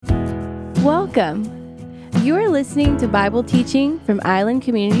Welcome. You are listening to Bible teaching from Island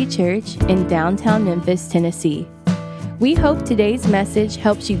Community Church in downtown Memphis, Tennessee. We hope today's message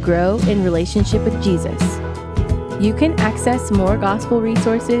helps you grow in relationship with Jesus. You can access more gospel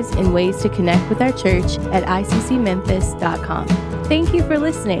resources and ways to connect with our church at iccmemphis.com. Thank you for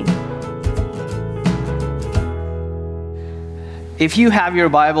listening. If you have your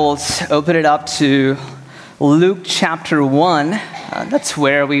Bibles, open it up to Luke chapter 1. That's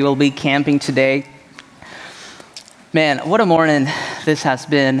where we will be camping today. Man, what a morning this has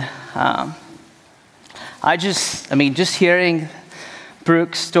been. Just hearing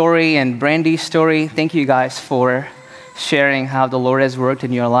Brooke's story and Brandy's story, thank you guys for sharing how the Lord has worked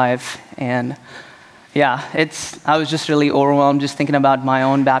in your life. And I was just really overwhelmed just thinking about my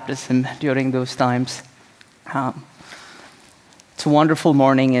own baptism during those times. It's a wonderful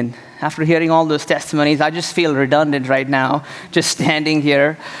morning, and after hearing all those testimonies, I just feel redundant right now, just standing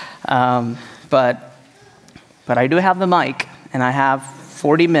here. But I do have the mic, and I have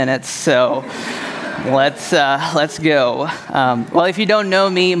 40 minutes, so let's go. Well, if you don't know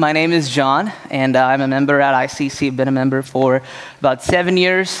me, my name is John, and I'm a member at ICC. I've been a member for about 7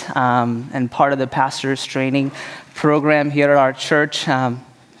 years, and part of the pastor's training program here at our church.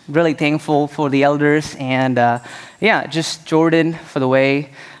 Really thankful for the elders, and just Jordan for the way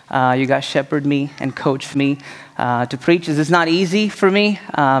you guys shepherd me and coach me to preach. This is not easy for me,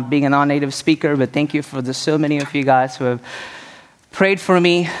 being a non-native speaker, but thank you for so many of you guys who have prayed for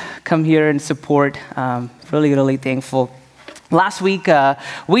me, come here and support. Really, really thankful. Last week,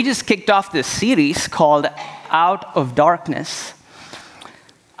 we just kicked off this series called Out of Darkness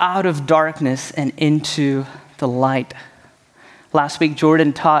and Into the Light. Last week,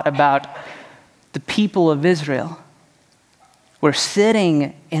 Jordan taught about the people of Israel. We're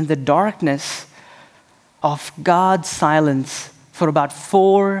sitting in the darkness of God's silence for about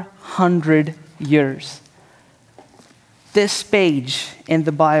 400 years. This page in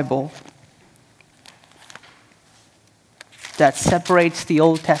the Bible that separates the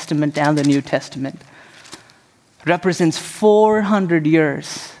Old Testament and the New Testament represents 400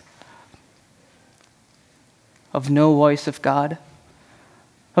 years of no voice of God,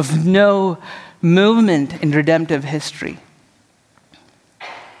 of no movement in redemptive history.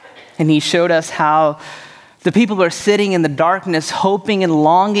 And he showed us how the people were sitting in the darkness, hoping and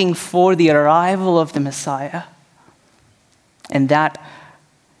longing for the arrival of the Messiah. And that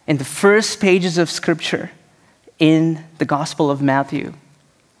in the first pages of Scripture, in the Gospel of Matthew,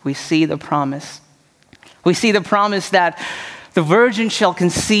 we see the promise. We see the promise that the virgin shall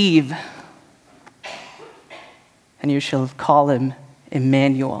conceive, and you shall call him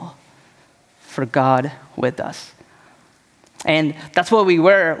Emmanuel, for God with us. And that's what we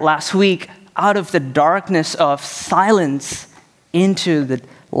were last week, out of the darkness of silence into the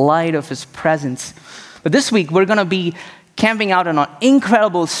light of his presence. But this week, we're going to be camping out on an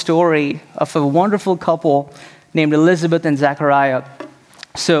incredible story of a wonderful couple named Elizabeth and Zechariah.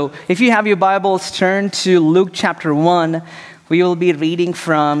 So if you have your Bibles, turn to Luke chapter 1. We will be reading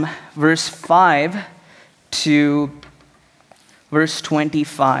from verse 5 to verse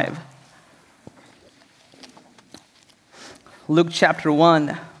 25. Luke chapter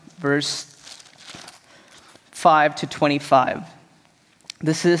 1, verse 5 to 25.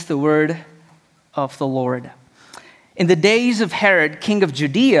 This is the word of the Lord. In the days of Herod, king of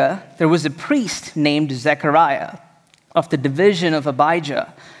Judea, there was a priest named Zechariah of the division of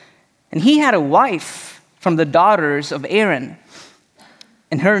Abijah. And he had a wife from the daughters of Aaron,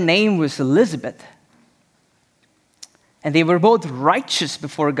 and her name was Elizabeth. And they were both righteous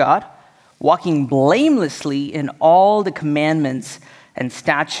before God, walking blamelessly in all the commandments and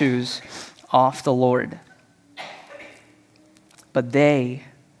statutes of the Lord. But they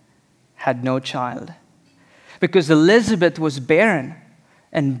had no child, because Elizabeth was barren,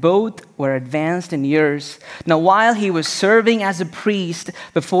 and both were advanced in years. Now, while he was serving as a priest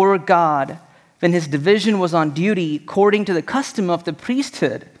before God, when his division was on duty according to the custom of the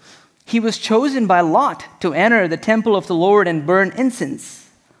priesthood, he was chosen by lot to enter the temple of the Lord and burn incense.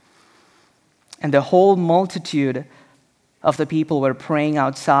 And the whole multitude of the people were praying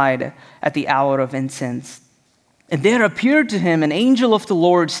outside at the hour of incense. And there appeared to him an angel of the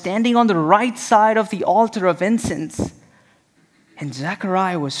Lord standing on the right side of the altar of incense. And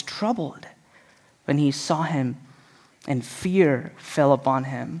Zechariah was troubled when he saw him, and fear fell upon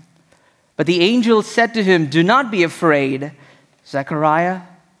him. But the angel said to him, "Do not be afraid, Zechariah,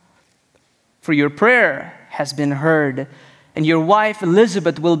 for your prayer has been heard, and your wife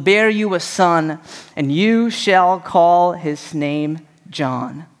Elizabeth will bear you a son, and you shall call his name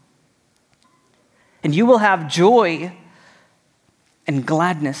John. And you will have joy and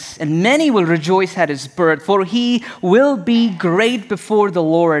gladness, and many will rejoice at his birth, for he will be great before the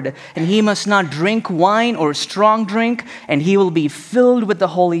Lord, and he must not drink wine or strong drink, and he will be filled with the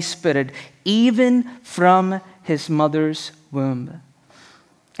Holy Spirit, even from his mother's womb.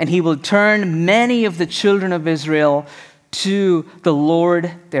 And he will turn many of the children of Israel to the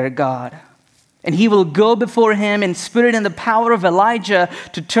Lord their God. And he will go before him in spirit and the power of Elijah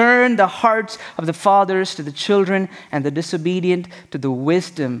to turn the hearts of the fathers to the children and the disobedient to the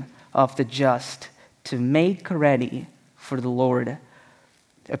wisdom of the just, to make ready for the Lord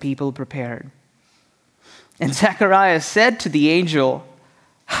a people prepared. And Zechariah said to the angel,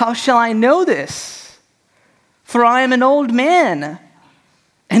 "How shall I know this? For I am an old man,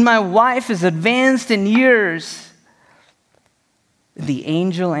 and my wife is advanced in years." The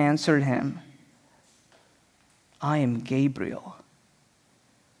angel answered him, "I am Gabriel.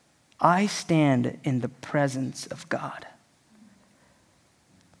 I stand in the presence of God.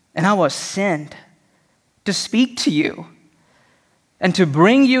 And I was sent to speak to you and to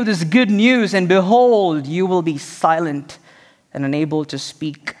bring you this good news. And behold, you will be silent and unable to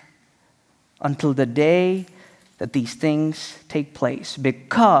speak until the day that these things take place,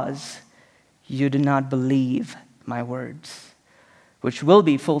 because you do not believe my words, which will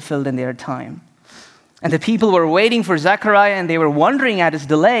be fulfilled in their time." And the people were waiting for Zechariah, and they were wondering at his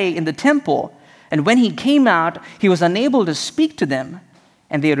delay in the temple. And when he came out, he was unable to speak to them.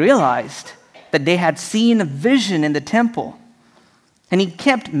 And they realized that they had seen a vision in the temple. And he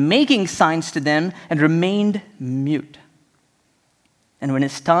kept making signs to them and remained mute. And when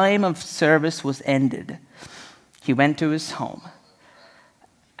his time of service was ended, he went to his home.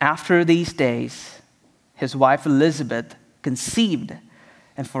 After these days, his wife Elizabeth conceived,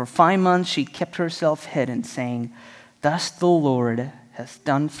 and for 5 months she kept herself hidden, saying, "Thus the Lord has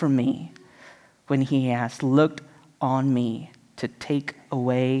done for me when he has looked on me to take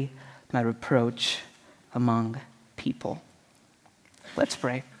away my reproach among people." Let's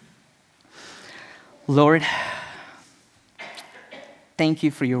pray. Lord, thank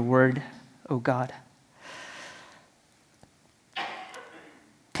you for your word, O God.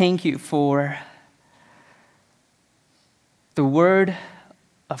 Thank you for the word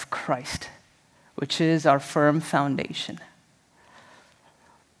of Christ, which is our firm foundation.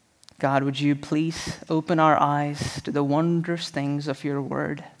 God, would you please open our eyes to the wondrous things of your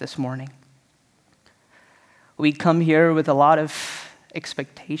word this morning? We come here with a lot of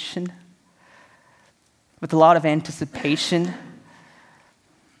expectation, with a lot of anticipation.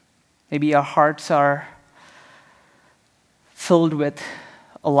 Maybe our hearts are filled with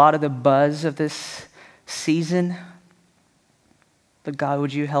a lot of the buzz of this season. But God,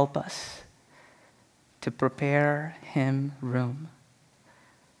 would you help us to prepare him room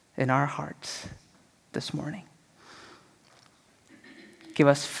in our hearts this morning? Give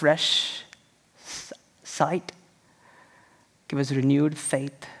us fresh sight. Give us renewed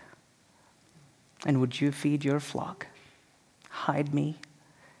faith. And would you feed your flock? Hide me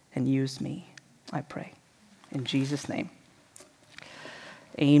and use me, I pray. In Jesus' name.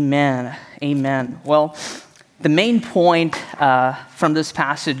 Amen. Amen. Well, the main point from this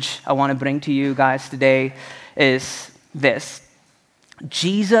passage I want to bring to you guys today is this.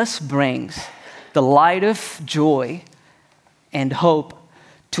 Jesus brings the light of joy and hope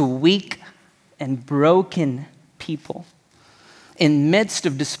to weak and broken people in midst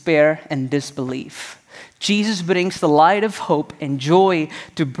of despair and disbelief. Jesus brings the light of hope and joy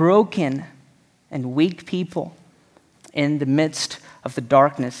to broken and weak people in the midst of the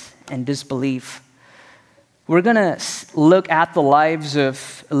darkness and disbelief. We're going to look at the lives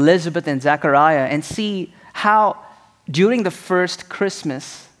of Elizabeth and Zechariah and see how, during the first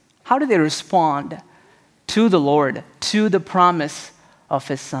Christmas, how do they respond to the Lord, to the promise of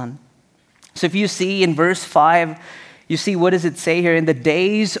his son. So if you see in verse 5, you see, what does it say here? In the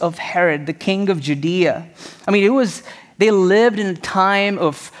days of Herod, the king of Judea. I mean, they lived in a time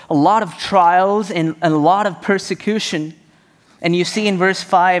of a lot of trials and a lot of persecution. And you see in verse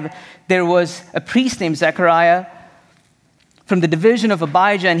 5, there was a priest named Zechariah from the division of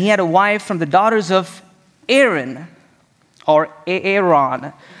Abijah, and he had a wife from the daughters of Aaron, or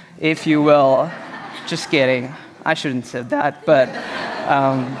Aaron, if you will. Just kidding. I shouldn't have said that, but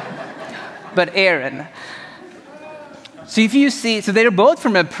Aaron. So if you see, so they're both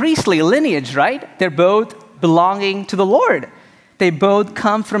from a priestly lineage, right? They're both belonging to the Lord. They both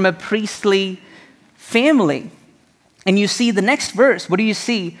come from a priestly family. And you see the next verse. What do you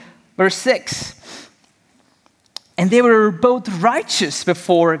see? Verse 6. And they were both righteous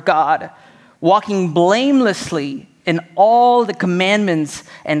before God, walking blamelessly in all the commandments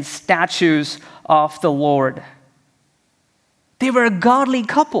and statutes of the Lord. They were a godly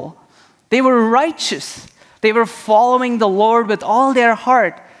couple. They were righteous. They were following the Lord with all their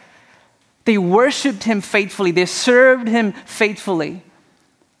heart. They worshiped him faithfully. They served him faithfully.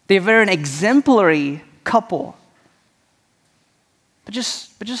 They were an exemplary couple. But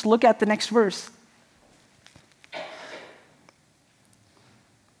just look at the next verse.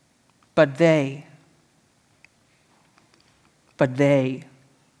 But they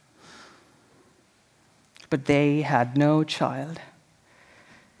had no child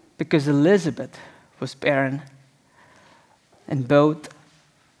because Elizabeth was barren and both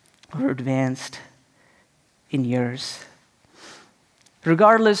were advanced in years.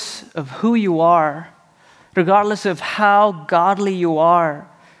 Regardless of who you are, regardless of how godly you are,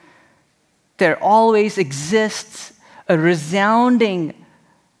 there always exists a resounding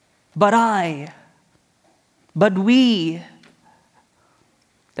but we,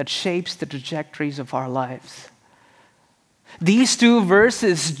 that shapes the trajectories of our lives. These two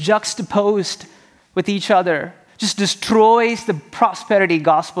verses juxtaposed with each other just destroys the prosperity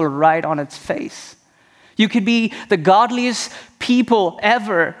gospel right on its face. You could be the godliest people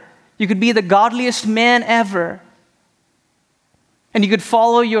ever. You could be the godliest man ever. And you could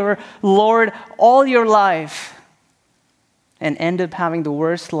follow your Lord all your life and end up having the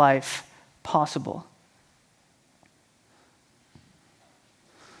worst life possible.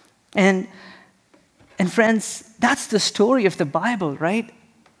 And friends, that's the story of the Bible, right?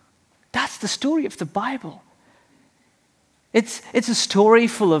 That's the story of the Bible. It's a story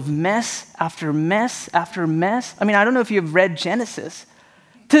full of mess after mess after mess. I mean, I don't know if you've read Genesis.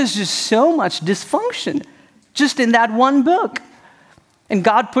 There's just so much dysfunction just in that one book. And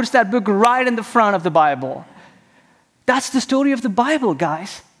God puts that book right in the front of the Bible. That's the story of the Bible,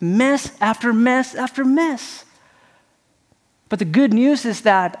 guys. Mess after mess after mess. But the good news is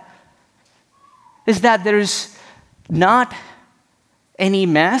that there's not any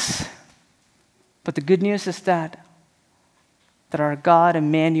mess. But the good news is that our God,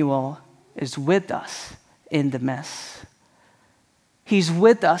 Emmanuel, is with us in the mess. He's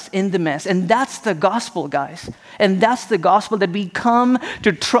with us in the mess. And that's the gospel, guys. And that's the gospel, that we come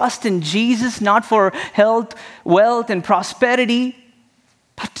to trust in Jesus, not for health, wealth, and prosperity,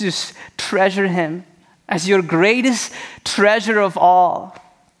 but to treasure him as your greatest treasure of all.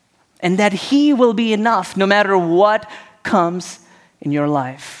 And that he will be enough no matter what comes in your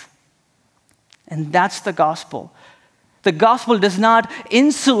life. And that's the gospel. The gospel does not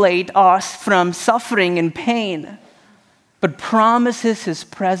insulate us from suffering and pain, but promises his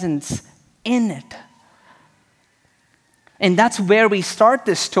presence in it. And that's where we start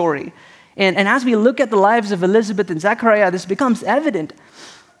this story. And as we look at the lives of Elizabeth and Zechariah, this becomes evident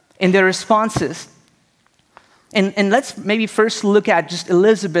in their responses. And let's maybe first look at just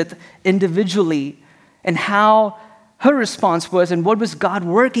Elizabeth individually and how her response was and what was God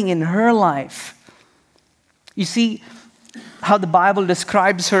working in her life. You see how the Bible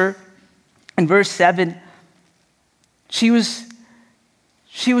describes her in verse 7. She was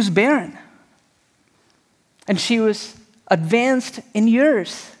barren. And she was advanced in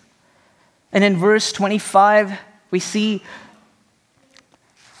years. And in verse 25, we see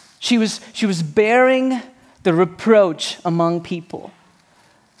she was bearing the reproach among people.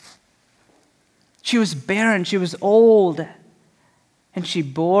 She was barren, she was old, and she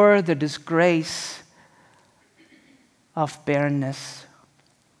bore the disgrace of barrenness.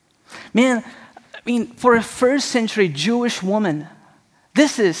 Man, I mean, for a first century Jewish woman,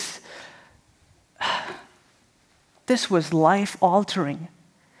 this was life altering.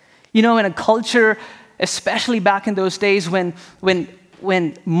 You know, in a culture, especially back in those days when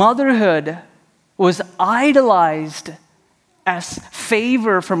motherhood was idolized as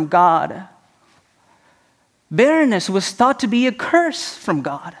favor from God, barrenness was thought to be a curse from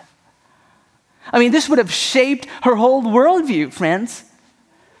God. I mean, this would have shaped her whole worldview, friends.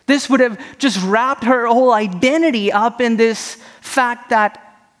 This would have just wrapped her whole identity up in this fact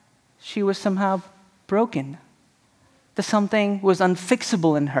that she was somehow broken, that something was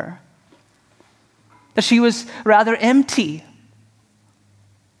unfixable in her, that she was rather empty,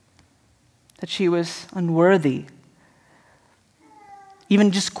 that she was unworthy,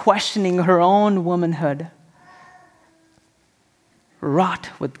 even just questioning her own womanhood, wrought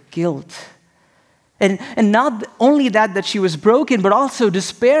with guilt. And not only that she was broken, but also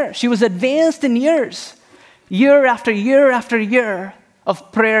despair. She was advanced in years, year after year after year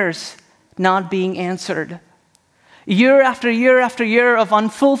of prayers not being answered. Year after year after year of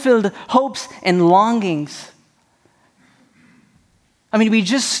unfulfilled hopes and longings. I mean, we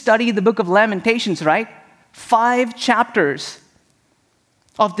just studied the book of Lamentations, right? 5 chapters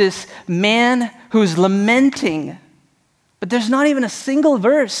of this man who's lamenting But there's not even a single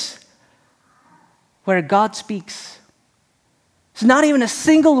verse where God speaks. There's not even a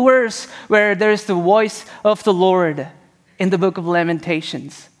single verse where there's the voice of the Lord in the book of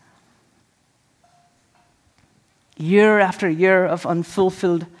Lamentations. Year after year of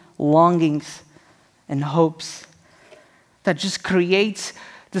unfulfilled longings and hopes that just creates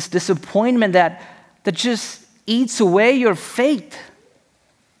this disappointment that just eats away your faith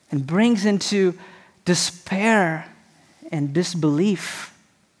and brings into despair and disbelief.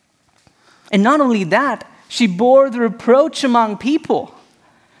 And not only that, she bore the reproach among people.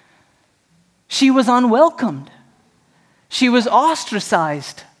 She was unwelcomed. She was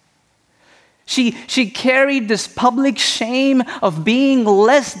ostracized. She carried this public shame of being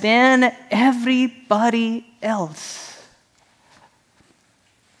less than everybody else.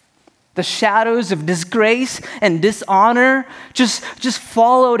 The shadows of disgrace and dishonor just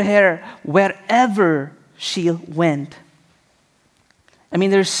followed her wherever she went. I mean,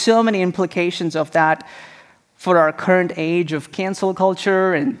 there's so many implications of that for our current age of cancel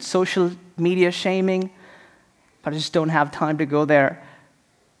culture and social media shaming, but I just don't have time to go there.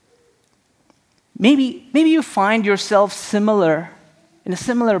 Maybe you find yourself in a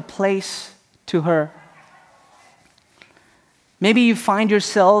similar place to her. Maybe you find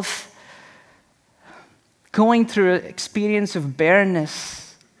yourself going through an experience of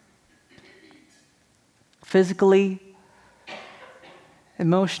barrenness, physically,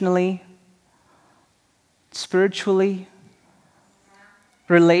 emotionally, spiritually,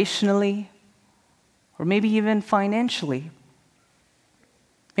 relationally, or maybe even financially.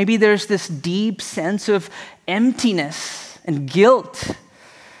 Maybe there's this deep sense of emptiness and guilt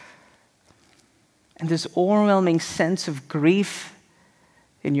and this overwhelming sense of grief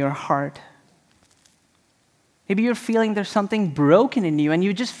in your heart. Maybe you're feeling there's something broken in you and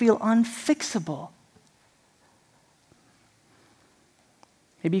you just feel unfixable.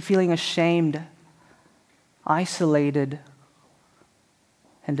 Maybe feeling ashamed, isolated,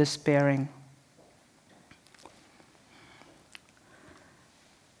 and despairing.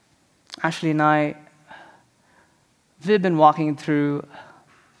 Ashley and I, we've been walking through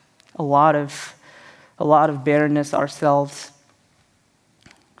a lot of barrenness ourselves,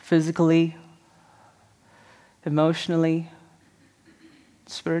 physically, emotionally,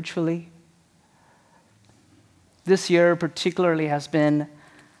 spiritually. This year particularly has been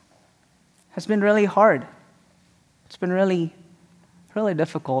really hard. It's been really, really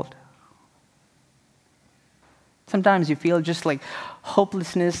difficult. Sometimes you feel just like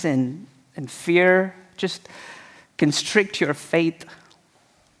hopelessness and fear just constrict your faith,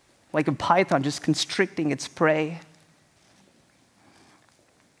 like a python just constricting its prey.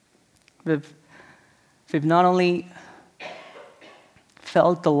 We've not only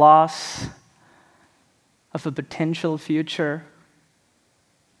felt the loss of a potential future,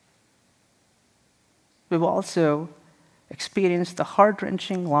 we've also experienced the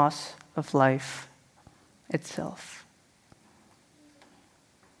heart-wrenching loss of life itself.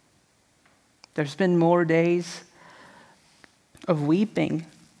 There's been more days of weeping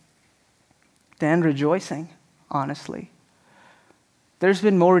than rejoicing, honestly. There's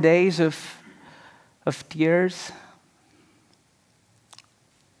been more days of tears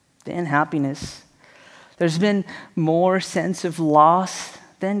than happiness. There's been more sense of loss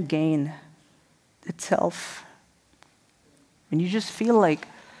than gain itself. And you just feel like,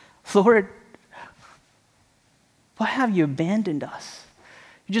 Lord, why have you abandoned us?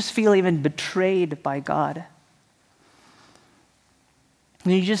 You just feel even betrayed by God.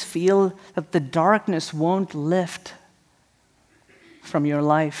 And you just feel that the darkness won't lift from your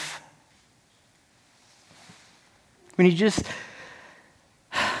life. When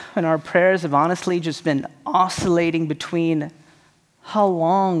our prayers have honestly just been oscillating between how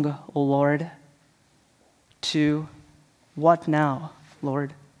long, O Lord, to what now,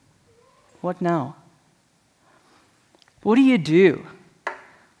 Lord? What now? What do you do?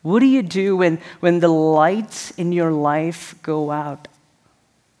 What do you do when the lights in your life go out?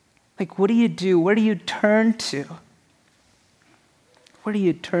 Like, what do you do? Where do you turn to? Where do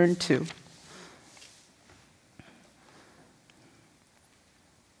you turn to?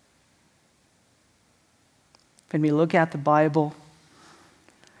 When we look at the Bible,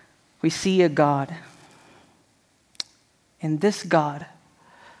 we see a God. And this God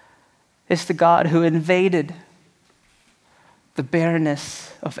is the God who invaded the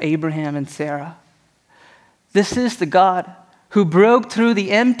barrenness of Abraham and Sarah. This is the God who broke through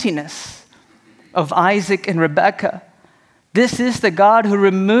the emptiness of Isaac and Rebekah. This is the God who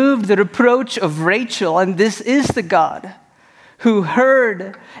removed the reproach of Rachel, and this is the God who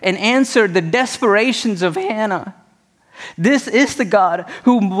heard and answered the desperations of Hannah. This is the God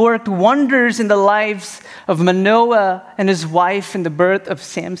who worked wonders in the lives of Manoah and his wife in the birth of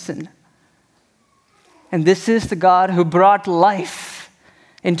Samson. And this is the God who brought life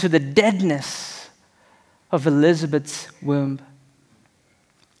into the deadness of Elizabeth's womb.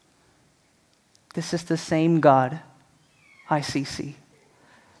 This is the same God, ICC,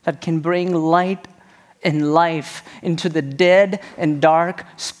 that can bring light and life into the dead and dark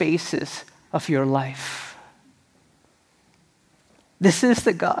spaces of your life. This is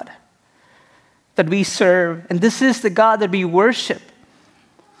the God that we serve, and this is the God that we worship.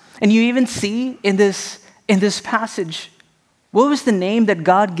 And you even see in this passage, what was the name that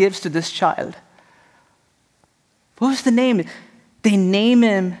God gives to this child? What was the name? They name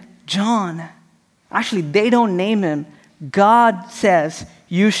him John. Actually, they don't name him. God says,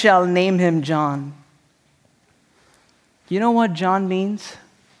 "You shall name him John." You know what John means?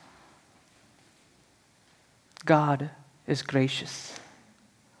 God is gracious.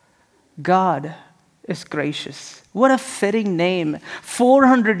 God is gracious. What a fitting name.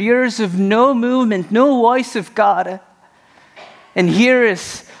 400 years of no movement, no voice of God. And here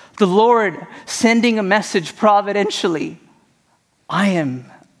is the Lord sending a message providentially. I am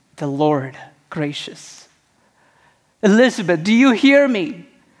the Lord gracious. Elizabeth, do you hear me?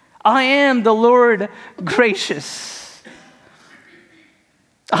 I am the Lord gracious.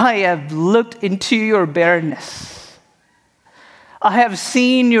 I have looked into your barrenness. I have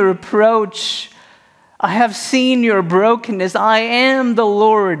seen your reproach. I have seen your brokenness. I am the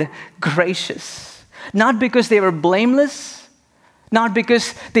Lord gracious. Not because they were blameless, not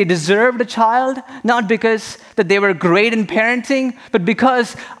because they deserved a child, not because that they were great in parenting, but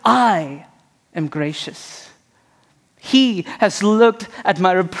because I am gracious. He has looked at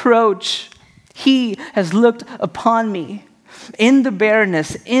my reproach. He has looked upon me. In the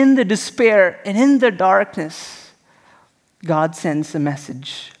barrenness, in the despair, and in the darkness, God sends a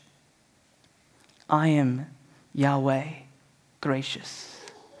message. I am Yahweh, gracious.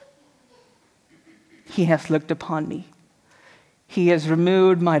 He has looked upon me. He has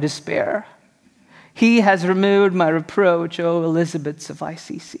removed my despair. He has removed my reproach, O Elizabeths of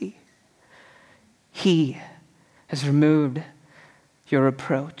ICC. He has removed your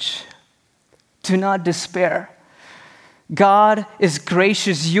reproach. Do not despair. God is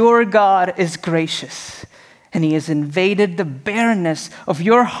gracious. Your God is gracious. And He has invaded the barrenness of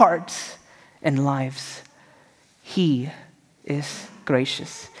your hearts and lives. He is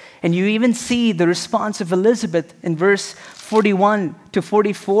gracious. And you even see the response of Elizabeth in verse 41 to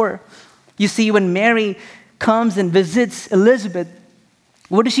 44. You see when Mary comes and visits Elizabeth,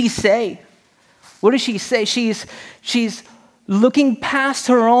 what does she say? What does she say? She's looking past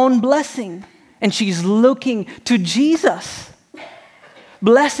her own blessing and she's looking to Jesus.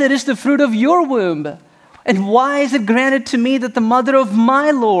 Blessed is the fruit of your womb. And why is it granted to me that the mother of my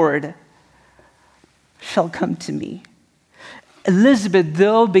Lord shall come to me? Elizabeth,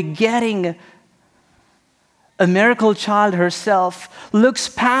 though begetting a miracle child herself, looks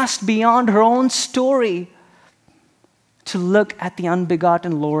past beyond her own story to look at the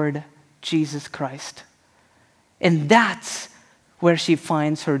unbegotten Lord, Jesus Christ. And that's where she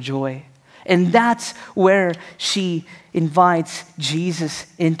finds her joy. And that's where she invites Jesus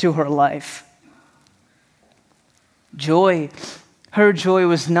into her life. Joy. Her joy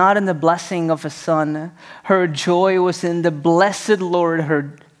was not in the blessing of a son. Her joy was in the blessed Lord,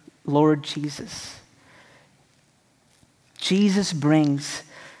 her Lord Jesus. Jesus brings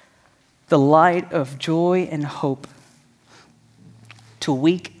the light of joy and hope to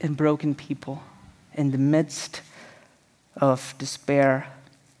weak and broken people in the midst of despair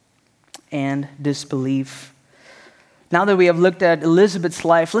and disbelief. Now that we have looked at Elizabeth's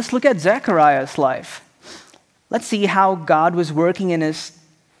life, let's look at Zechariah's life. Let's see how God was working in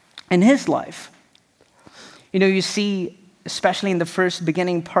his life. You know, you see, especially in the first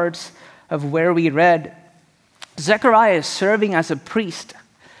beginning parts of where we read, Zechariah is serving as a priest.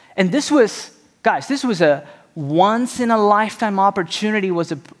 And this was a once-in-a-lifetime opportunity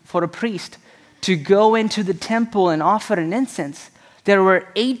for a priest to go into the temple and offer an incense. There were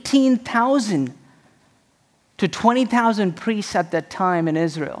 18,000 to 20,000 priests at that time in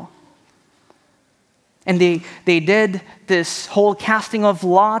Israel. And they did this whole casting of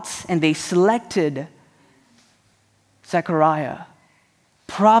lots, and they selected Zechariah.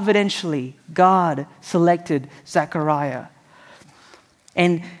 Providentially, God selected Zechariah.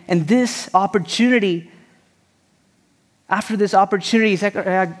 And this opportunity, after this opportunity,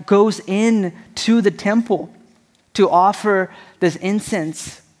 Zechariah goes into the temple to offer this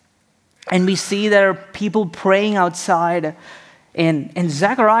incense. And we see there are people praying outside. And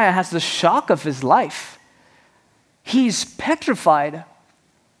Zechariah has the shock of his life. He's petrified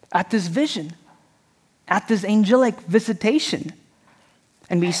at this vision, at this angelic visitation.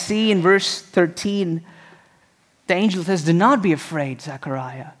 And we see in verse 13, the angel says, "Do not be afraid,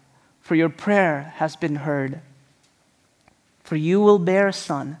 Zechariah, for your prayer has been heard. For you will bear a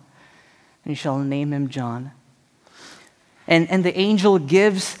son, and you shall name him John." And the angel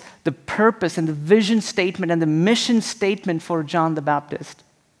gives the purpose and the vision statement and the mission statement for John the Baptist.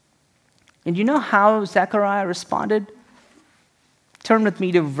 And you know how Zechariah responded? Turn with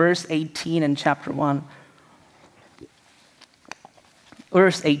me to verse 18 in chapter 1.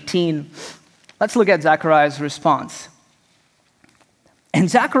 Verse 18. Let's look at Zechariah's response. "And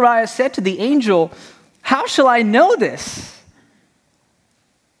Zechariah said to the angel, 'How shall I know this?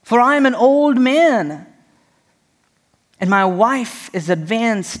 For I am an old man, and my wife is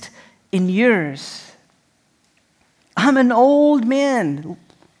advanced in years.'" I'm an old man.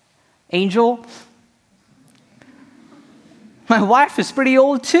 Angel, my wife is pretty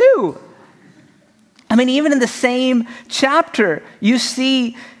old too. I mean, even in the same chapter, you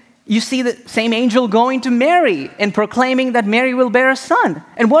see the same angel going to Mary and proclaiming that Mary will bear a son.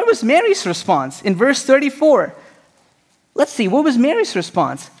 And what was Mary's response? In verse 34, let's see, what was Mary's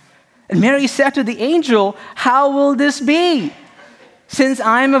response? "And Mary said to the angel, 'How will this be, since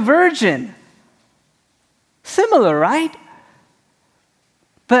I am a virgin?'" Similar, right?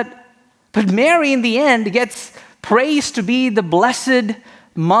 But Mary, in the end, gets praised to be the blessed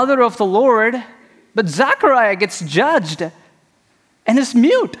mother of the Lord, but Zechariah gets judged and is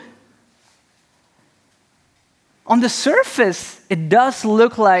mute. On the surface, it does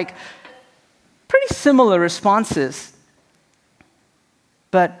look like pretty similar responses.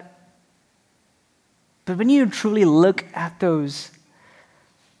 But when you truly look at those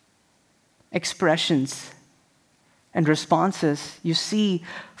expressions and responses, you see,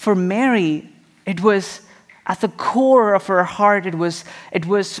 for Mary, it was at the core of her heart, it was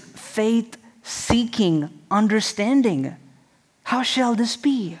faith-seeking understanding. How shall this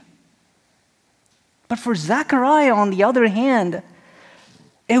be? But for Zechariah, on the other hand,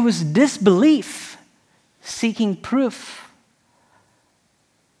 it was disbelief, seeking proof.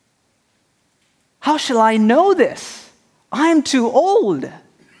 How shall I know this? I'm too old.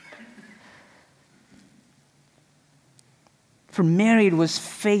 For Mary, it was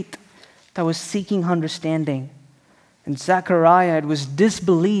faith that was seeking understanding. And Zechariah, it was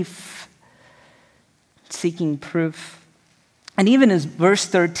disbelief, seeking proof. And even in verse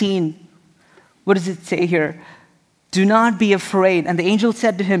 13, what does it say here? "Do not be afraid." And the angel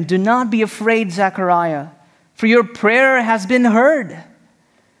said to him, "Do not be afraid, Zechariah, for your prayer has been heard."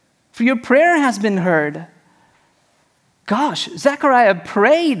 For your prayer has been heard. Gosh, Zechariah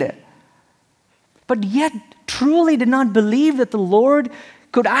prayed, but yet truly did not believe that the Lord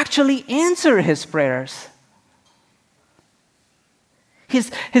could actually answer his prayers.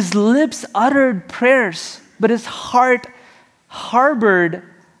 His lips uttered prayers, but his heart harbored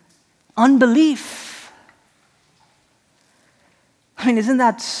unbelief. I mean, isn't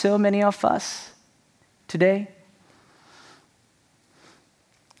that so many of us today?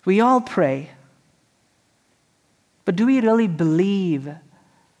 We all pray, but do we really believe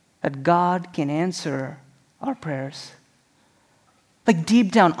that God can answer our prayers? Like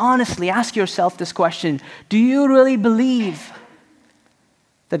deep down, honestly, ask yourself this question. Do you really believe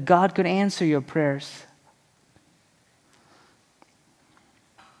that God could answer your prayers?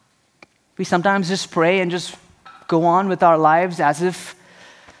 We sometimes just pray and just go on with our lives as if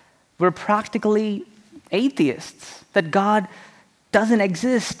we're practically atheists, that God doesn't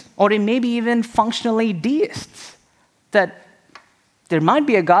exist, or maybe even functionally deists, that there might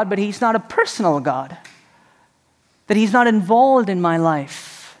be a God, but he's not a personal God, that he's not involved in my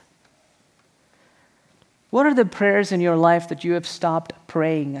life. What are the prayers in your life that you have stopped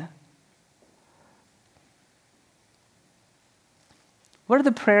praying? What are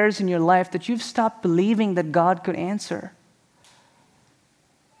the prayers in your life that you've stopped believing that God could answer?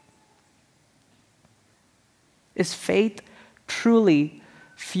 Is faith truly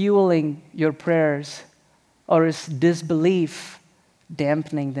fueling your prayers, or is disbelief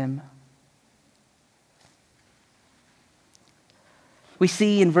dampening them? We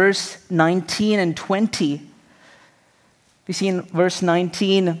see in verse 19 and 20, we see in verse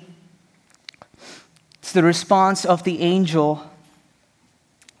 19, it's the response of the angel.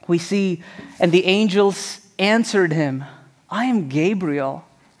 We see, "And the angels answered him, 'I am Gabriel.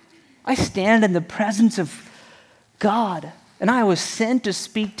 I stand in the presence of God, and I was sent to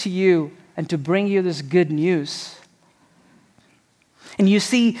speak to you and to bring you this good news.'" And you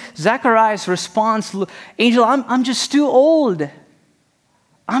see Zechariah's response, "Angel, I'm just too old.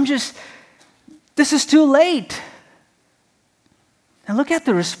 This is too late. And look at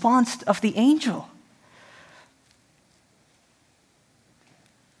the response of the angel.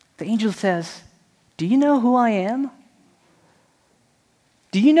 The angel says, "Do you know who I am?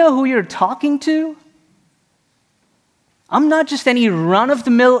 Do you know who you're talking to? I'm not just any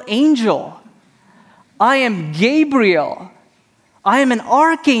run-of-the-mill angel. I am Gabriel. I am an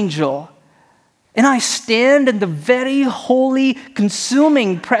archangel. And I stand in the very holy,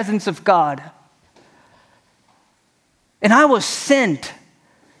 consuming presence of God. And I was sent,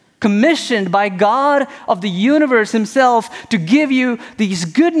 commissioned by God of the universe himself to give you these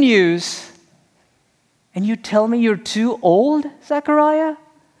good news. And you tell me you're too old, Zechariah?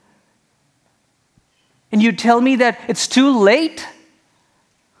 And you tell me that it's too late?"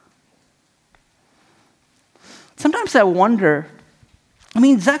 Sometimes I wonder,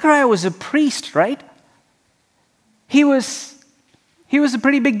 Zechariah was a priest, right? He was a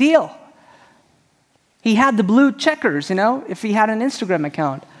pretty big deal. He had the blue checkers, if he had an Instagram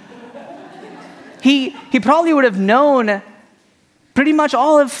account. He probably would have known pretty much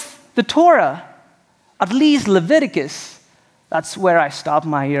all of the Torah, at least Leviticus. That's where I stop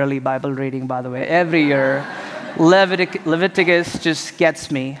my yearly Bible reading, by the way. Every year, Leviticus just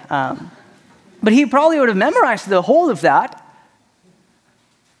gets me. But he probably would have memorized the whole of that.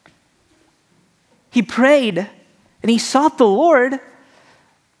 He prayed and he sought the Lord.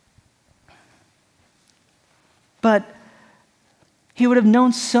 But he would have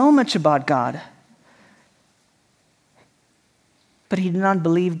known so much about God. But he did not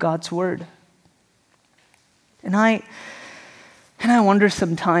believe God's word. And I wonder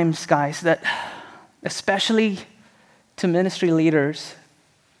sometimes, guys, that especially to ministry leaders,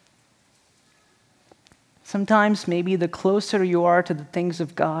 sometimes maybe the closer you are to the things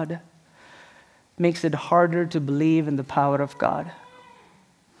of God makes it harder to believe in the power of God.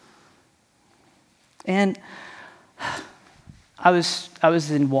 And I was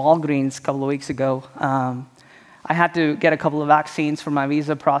in Walgreens a couple of weeks ago. I had to get a couple of vaccines for my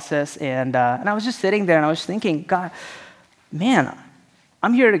visa process, and I was just sitting there and I was thinking, God, man,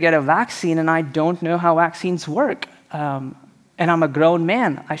 I'm here to get a vaccine and I don't know how vaccines work. And I'm a grown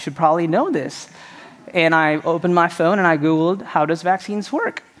man. I should probably know this. And I opened my phone and I Googled, how does vaccines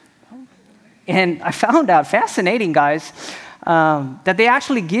work? And I found out, fascinating, guys, that they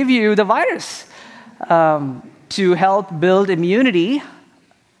actually give you the virus to help build immunity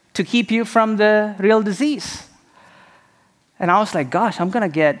to keep you from the real disease. And I was like, gosh, I'm going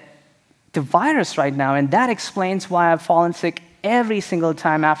to get the virus right now. And that explains why I've fallen sick every single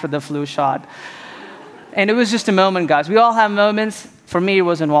time after the flu shot. And it was just a moment, guys. We all have moments. For me, it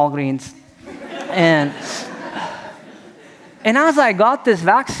was in Walgreens. And as I got this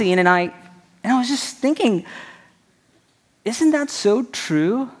vaccine, and I was just thinking, isn't that so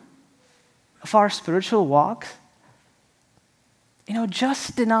true of our spiritual walk?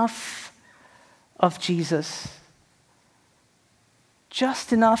 Just enough of Jesus,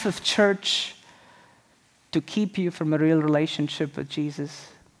 just enough of church to keep you from a real relationship with Jesus.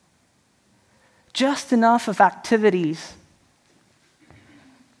 Just enough of activities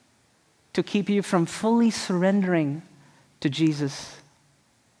to keep you from fully surrendering to Jesus.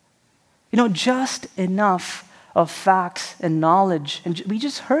 Just enough of facts and knowledge. And we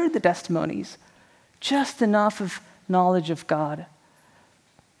just heard the testimonies. Just enough of knowledge of God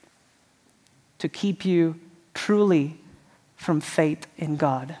to keep you truly from faith in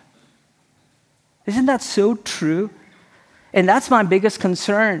God. Isn't that so true? And that's my biggest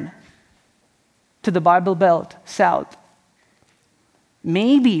concern to the Bible Belt South.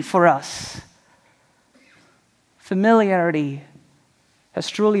 Maybe for us, familiarity has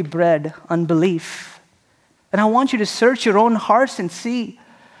truly bred unbelief. And I want you to search your own hearts and see,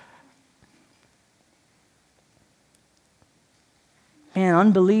 man,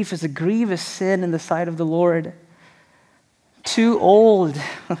 unbelief is a grievous sin in the sight of the Lord. Too old,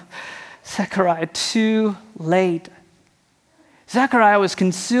 Zechariah, too late. Zechariah was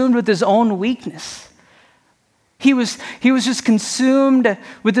consumed with his own weakness. He was just consumed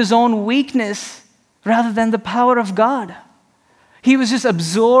with his own weakness rather than the power of God. He was just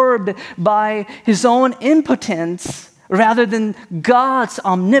absorbed by his own impotence rather than God's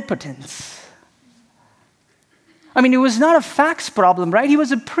omnipotence. It was not a facts problem, right? He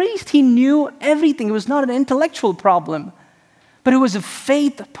was a priest. He knew everything. It was not an intellectual problem, but it was a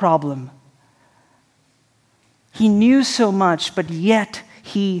faith problem. He knew so much, but yet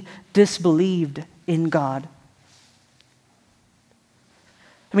he disbelieved in God.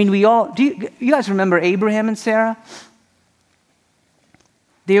 Do you guys remember Abraham and Sarah?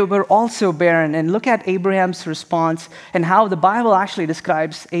 They were also barren. And look at Abraham's response and how the Bible actually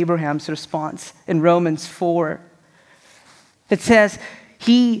describes Abraham's response in Romans 4. It says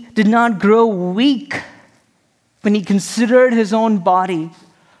he did not grow weak when he considered his own body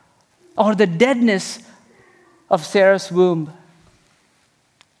or the deadness of Sarah's womb,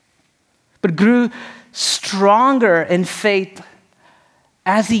 but grew stronger in faith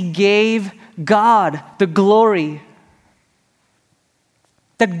as he gave God the glory.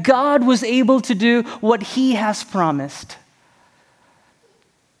 That God was able to do what he has promised.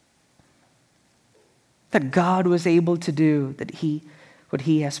 That God was able to do what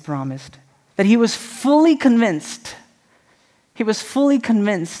he has promised. That he was fully convinced. He was fully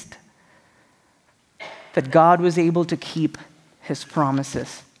convinced that God was able to keep his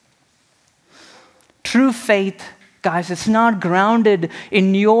promises. True faith, guys, it's not grounded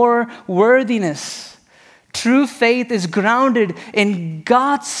in your worthiness. True faith is grounded in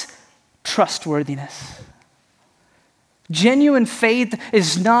God's trustworthiness. Genuine faith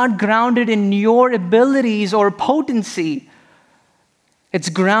is not grounded in your abilities or potency. It's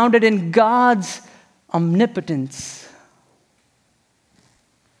grounded in God's omnipotence.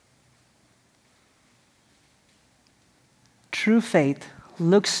 True faith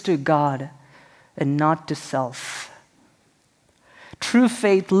looks to God and not to self. True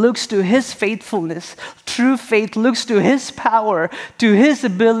faith looks to his faithfulness. True faith looks to his power, to his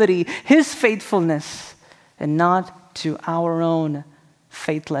ability, his faithfulness, and not to our own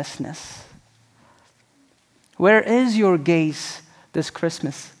faithlessness. Where is your gaze this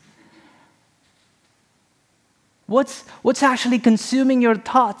Christmas? What's actually consuming your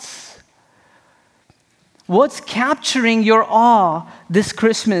thoughts? What's capturing your awe this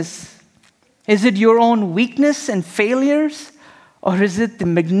Christmas? Is it your own weakness and failures? Or is it the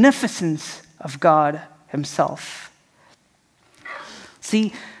magnificence of God himself?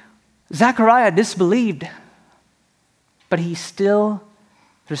 See, Zechariah disbelieved, but he still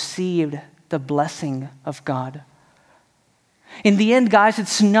received the blessing of God. In the end, guys,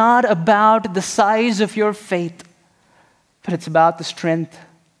 it's not about the size of your faith, but it's about the strength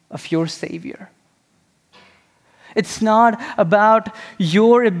of your Savior. It's not about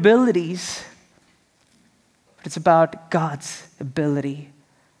your abilities, but it's about God's ability.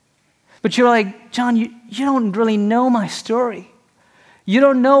 But you're like, John, you don't really know my story. You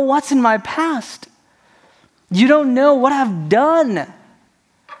don't know what's in my past. You don't know what I've done.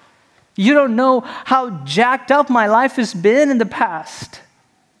 You don't know how jacked up my life has been in the past.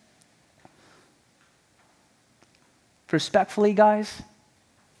 Respectfully, guys,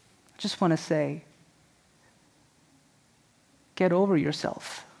 I just want to say, get over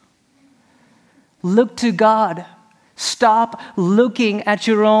yourself. Look to God. Stop looking at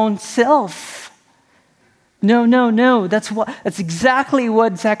your own self. No. That's exactly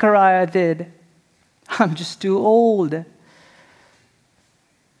what Zechariah did. I'm just too old.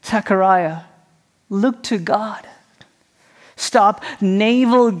 Zechariah, look to God. Stop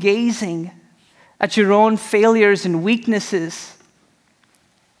navel gazing at your own failures and weaknesses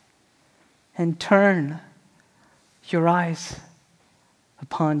and turn your eyes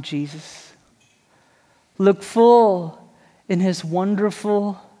upon Jesus. Look full in his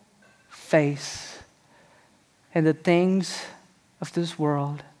wonderful face, and the things of this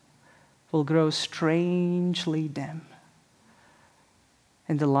world will grow strangely dim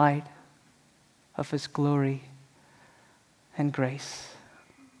in the light of his glory and grace.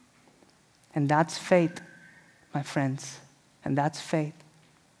 And that's faith, my friends. And that's faith.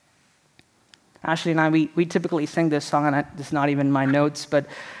 Ashley and I, we typically sing this song, and it's not even in my notes, but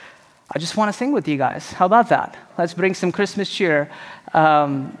I just want to sing with you guys. How about that? Let's bring some Christmas cheer.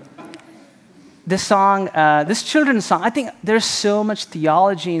 This song, this children's song, I think there's so much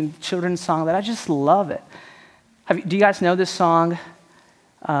theology in children's song that I just love it. Do you guys know this song?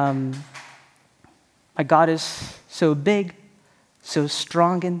 My God is so big, so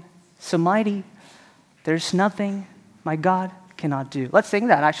strong, and so mighty. There's nothing my God cannot do. Let's sing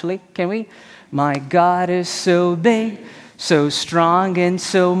that, actually. Can we? My God is so big, so strong, and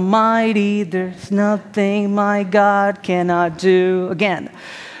so mighty. There's nothing my God cannot do. Again.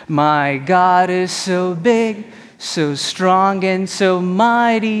 My God is so big, so strong, and so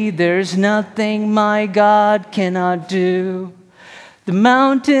mighty. There's nothing my God cannot do. The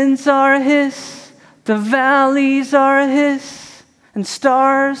mountains are his, the valleys are his, and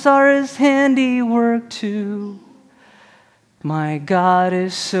stars are his handiwork too. My God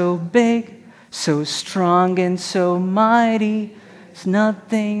is so big, so strong, and so mighty. There's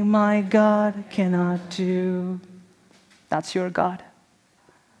nothing my God cannot do. That's your God.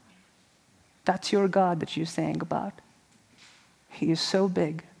 That's your God that you sang about. He is so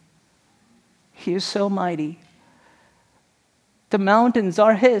big. He is so mighty. The mountains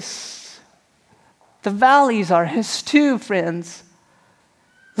are his. The valleys are his too, friends.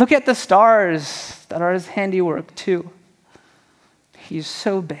 Look at the stars that are his handiwork too. He's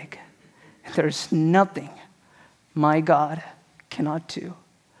so big. There's nothing my God cannot do.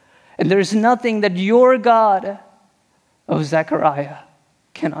 And there's nothing that your God, oh Zechariah,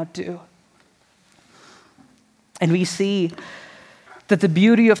 cannot do. And we see that the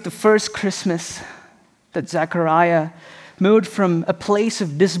beauty of the first Christmas, that Zechariah moved from a place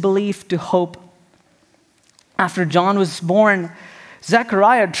of disbelief to hope. After John was born,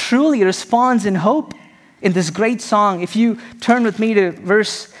 Zechariah truly responds in hope in this great song. If you turn with me to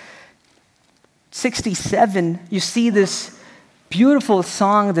verse 67, you see this beautiful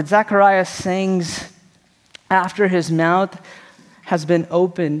song that Zechariah sings after his mouth has been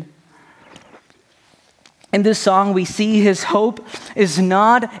opened. In this song, we see his hope is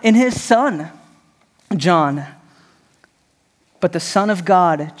not in his son, John, but the Son of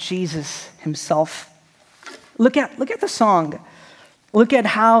God, Jesus himself. Look at the song. Look at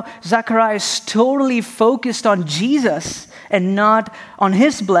how Zechariah is totally focused on Jesus and not on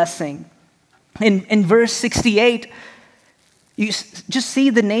his blessing. In verse 68, you just see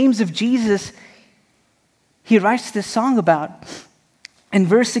the names of Jesus he writes this song about. In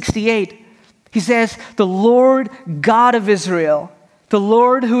verse 68, he says, the Lord God of Israel, the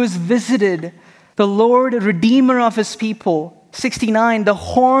Lord who is visited, the Lord Redeemer of his people. 69, the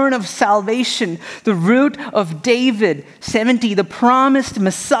horn of salvation, the root of David. 70, the promised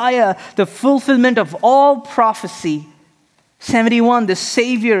Messiah, the fulfillment of all prophecy. 71, the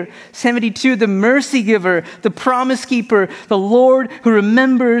Savior. 72, the mercy giver, the promise keeper, the Lord who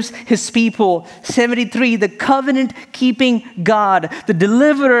remembers his people. 73, the covenant keeping God, the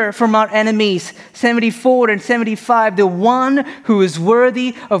deliverer from our enemies. 74 and 75, the one who is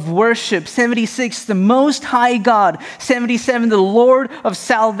worthy of worship. 76, the most high God. 77, the Lord of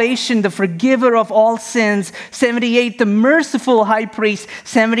salvation, the forgiver of all sins. 78, the merciful high priest.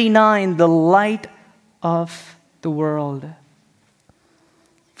 79, the light of the world.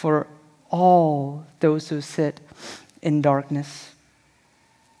 For all those who sit in darkness.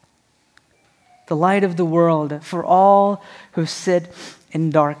 The light of the world for all who sit in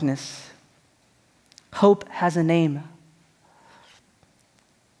darkness. Hope has a name,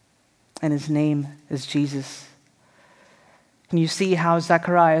 and his name is Jesus. And you see how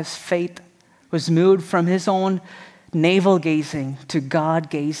Zechariah's faith was moved from his own navel gazing to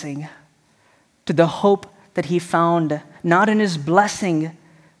God gazing, to the hope that he found not in his blessing,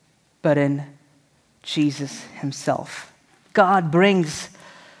 but in Jesus himself. God brings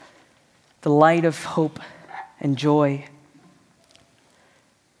the light of hope and joy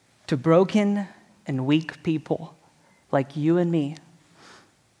to broken and weak people like you and me,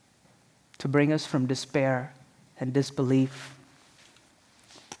 to bring us from despair and disbelief.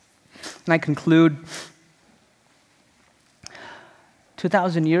 And I conclude,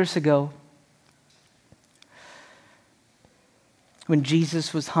 2,000 years ago, when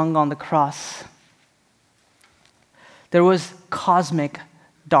Jesus was hung on the cross, there was cosmic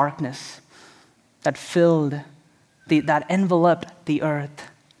darkness that that enveloped the earth.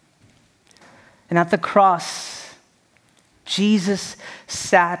 And at the cross, Jesus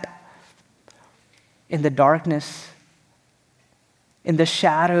sat in the darkness, in the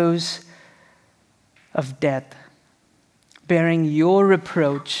shadows of death, bearing your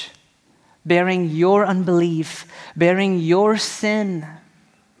reproach, bearing your unbelief, bearing your sin.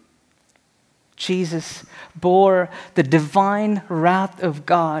 Jesus bore the divine wrath of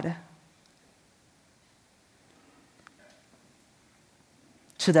God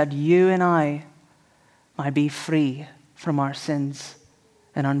so that you and I might be free from our sins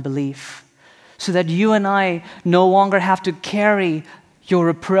and unbelief, so that you and I no longer have to carry your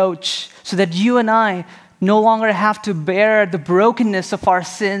reproach, so that you and I no longer have to bear the brokenness of our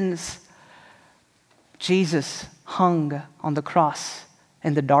sins. Jesus hung on the cross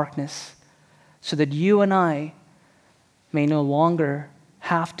in the darkness so that you and I may no longer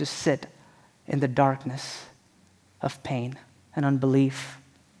have to sit in the darkness of pain and unbelief.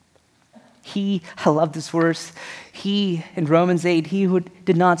 I love this verse, in Romans 8, he who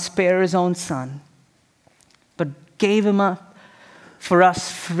did not spare his own son, but gave him up for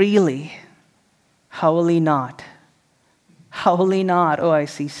us freely, how will he not? How will he not,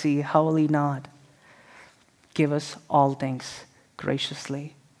 OICC, how will he not give us all things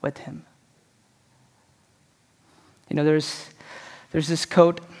graciously with him? You know, there's this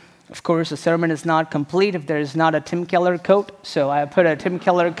quote. Of course, the sermon is not complete if there is not a Tim Keller quote, so I put a Tim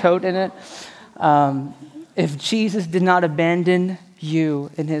Keller quote in it. If Jesus did not abandon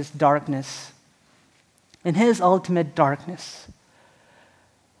you in his darkness, in his ultimate darkness,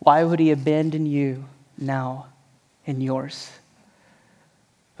 why would he abandon you now in yours?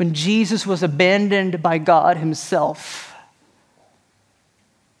 When Jesus was abandoned by God himself,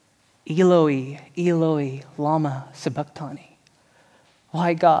 Eloi, Eloi, lama sabachthani.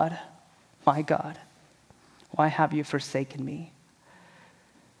 Why, God, my God, why have you forsaken me?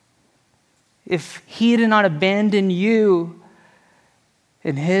 If he did not abandon you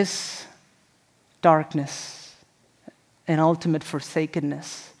in his darkness and ultimate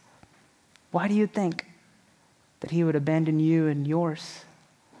forsakenness, why do you think that he would abandon you in yours?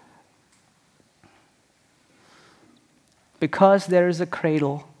 Because there is a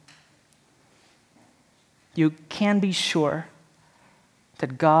cradle, you can be sure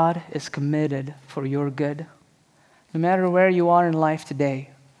that God is committed for your good, no matter where you are in life today.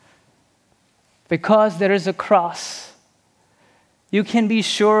 Because there is a cross, you can be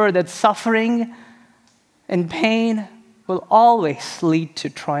sure that suffering and pain will always lead to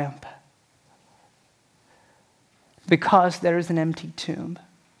triumph. Because there is an empty tomb,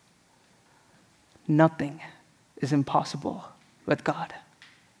 nothing is impossible with God.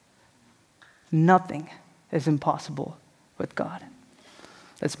 Nothing is impossible with God.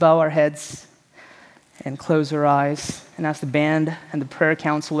 Let's bow our heads and close our eyes and ask the band and the prayer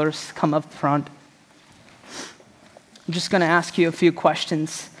counselors come up front. I'm just going to ask you a few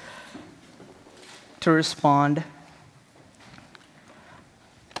questions to respond.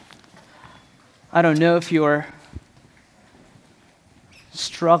 I don't know if you're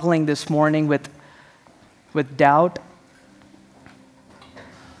struggling this morning with doubt,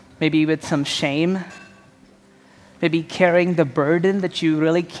 maybe with some shame, maybe carrying the burden that you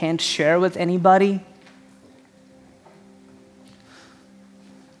really can't share with anybody.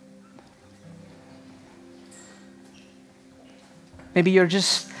 Maybe you're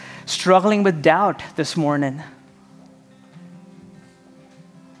just struggling with doubt this morning.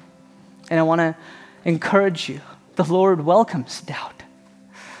 And I want to encourage you. The Lord welcomes doubt.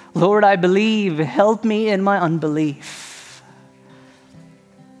 Lord, I believe. Help me in my unbelief.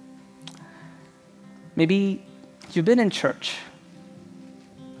 Maybe you've been in church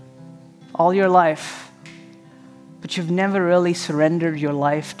all your life, but you've never really surrendered your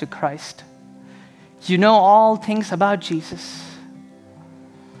life to Christ. You know all things about Jesus.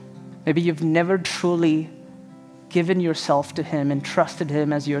 Maybe you've never truly given yourself to him and trusted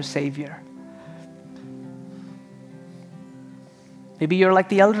him as your Savior. Maybe you're like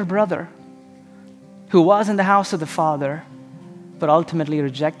the elder brother who was in the house of the Father, but ultimately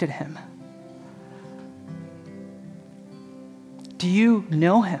rejected him. Do you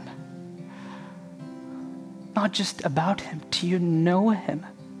know him? Not just about him. Do you know him?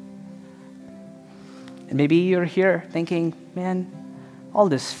 And maybe you're here thinking, man, all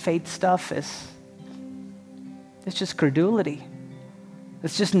this faith stuff it's just credulity.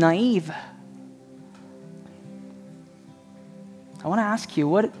 It's just naive. I want to ask you,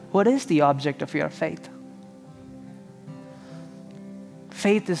 what is the object of your faith?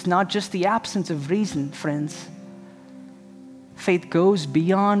 Faith is not just the absence of reason, friends. Faith goes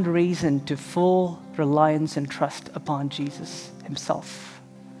beyond reason to full reliance and trust upon Jesus himself.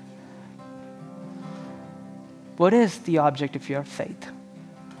 What is the object of your faith?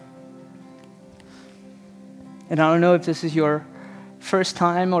 And I don't know if this is your first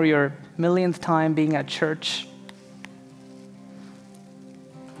time or your millionth time being at church.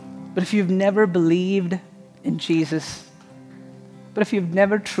 But if you've never believed in Jesus, but if you've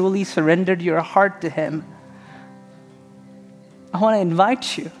never truly surrendered your heart to him, I want to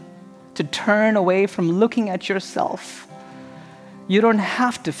invite you to turn away from looking at yourself. You don't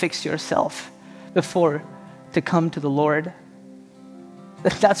have to fix yourself before to come to the Lord.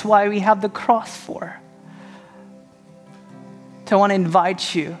 That's why we have the cross for. So I want to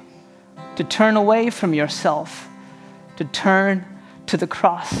invite you to turn away from yourself, to turn to the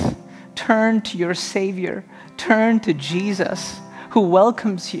cross, turn to your Savior, turn to Jesus, who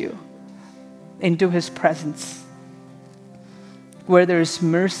welcomes you into his presence, where there's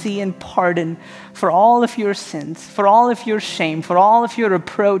mercy and pardon for all of your sins, for all of your shame, for all of your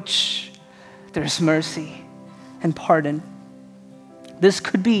reproach. There's mercy and pardon. This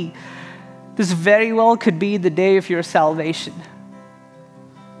very well could be the day of your salvation.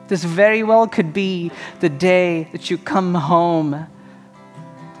 This very well could be the day that you come home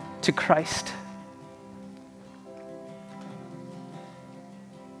to Christ.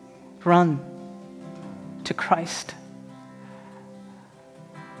 Run to Christ.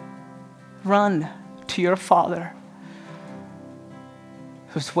 Run to your Father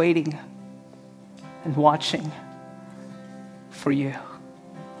who's waiting and watching for you.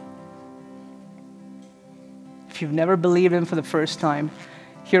 If you've never believed him for the first time,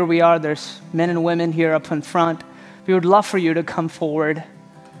 here we are. There's men and women here up in front. We would love for you to come forward.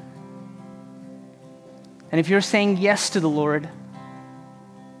 And if you're saying yes to the Lord,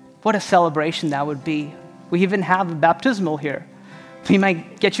 what a celebration that would be. We even have a baptismal here. We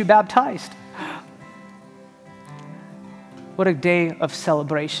might get you baptized. What a day of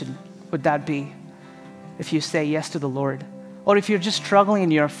celebration would that be if you say yes to the Lord. Or if you're just struggling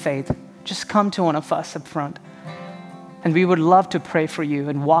in your faith, just come to one of us up front. And we would love to pray for you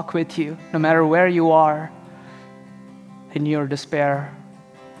and walk with you, no matter where you are in your despair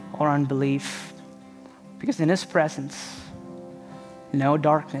or unbelief. Because in His presence, no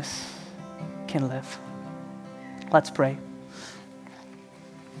darkness can live. Let's pray.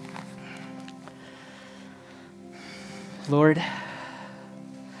 Lord,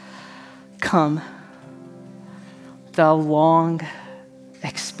 come, thou long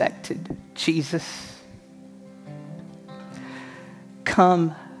expected Jesus.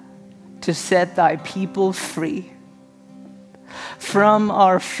 Come to set thy people free. From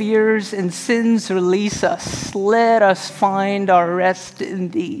our fears and sins release us. Let us find our rest in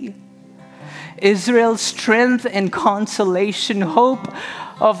thee. Israel's strength and consolation, hope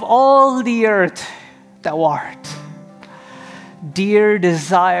of all the earth thou art. Dear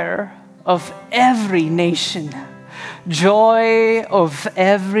desire of every nation, joy of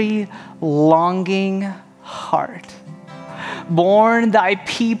every longing heart. Born thy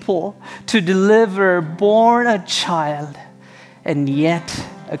people to deliver, born a child, and yet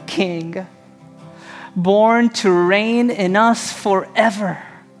a king. Born to reign in us forever.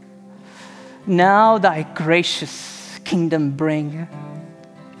 Now thy gracious kingdom bring.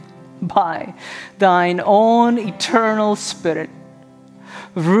 By thine own eternal Spirit,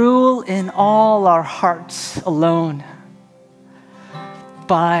 rule in all our hearts alone.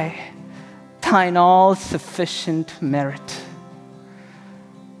 By thine all-sufficient merit,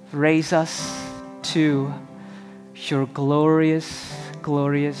 raise us to your glorious,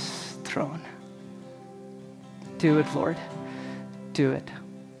 glorious throne. Do it, Lord. Do it.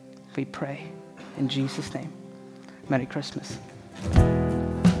 We pray in Jesus' name. Merry Christmas.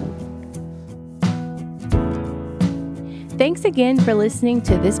 Thanks again for listening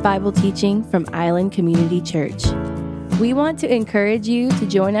to this Bible teaching from Island Community Church. We want to encourage you to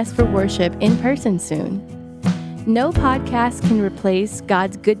join us for worship in person soon. No podcast can replace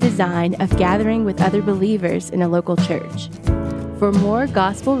God's good design of gathering with other believers in a local church. For more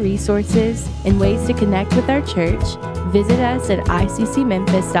gospel resources and ways to connect with our church, visit us at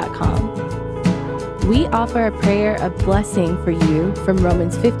iccmemphis.com. We offer a prayer of blessing for you from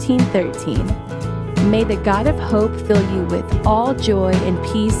Romans 15:13. May the God of hope fill you with all joy and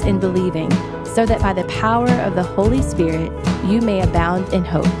peace in believing, so that by the power of the Holy Spirit you may abound in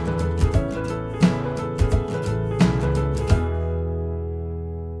hope.